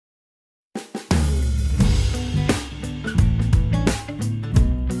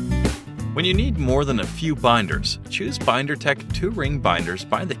When you need more than a few binders, choose Bindertek 2-ring binders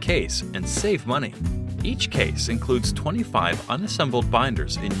by the case and save money. Each case includes 25 unassembled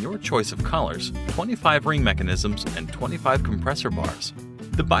binders in your choice of colors, 25 ring mechanisms, and 25 compressor bars.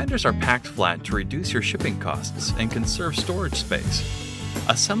 The binders are packed flat to reduce your shipping costs and conserve storage space.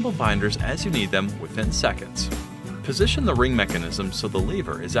 Assemble binders as you need them within seconds. Position the ring mechanism so the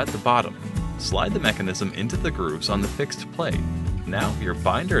lever is at the bottom. Slide the mechanism into the grooves on the fixed plate. Now your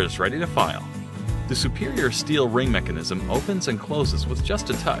binder is ready to file. The superior steel ring mechanism opens and closes with just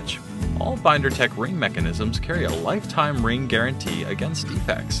a touch. All Bindertek ring mechanisms carry a lifetime ring guarantee against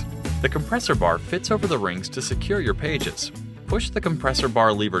defects. The compressor bar fits over the rings to secure your pages. Push the compressor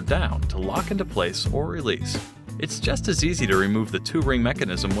bar lever down to lock into place or release. It's just as easy to remove the 2-ring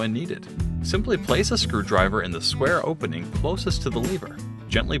mechanism when needed. Simply place a screwdriver in the square opening closest to the lever.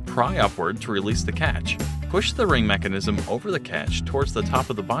 Gently pry upward to release the catch. Push the ring mechanism over the catch towards the top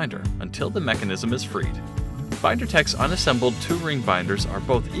of the binder until the mechanism is freed. Bindertek's unassembled 2-ring binders are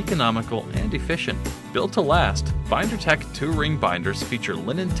both economical and efficient. Built to last, Bindertek 2-ring binders feature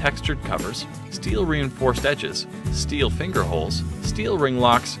linen textured covers, steel reinforced edges, steel finger holes, steel ring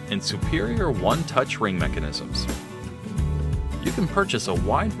locks, and superior one-touch ring mechanisms. You can purchase a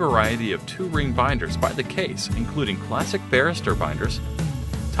wide variety of 2-ring binders by the case, including classic barrister binders,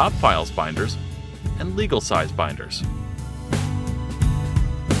 top files binders, and legal size binders.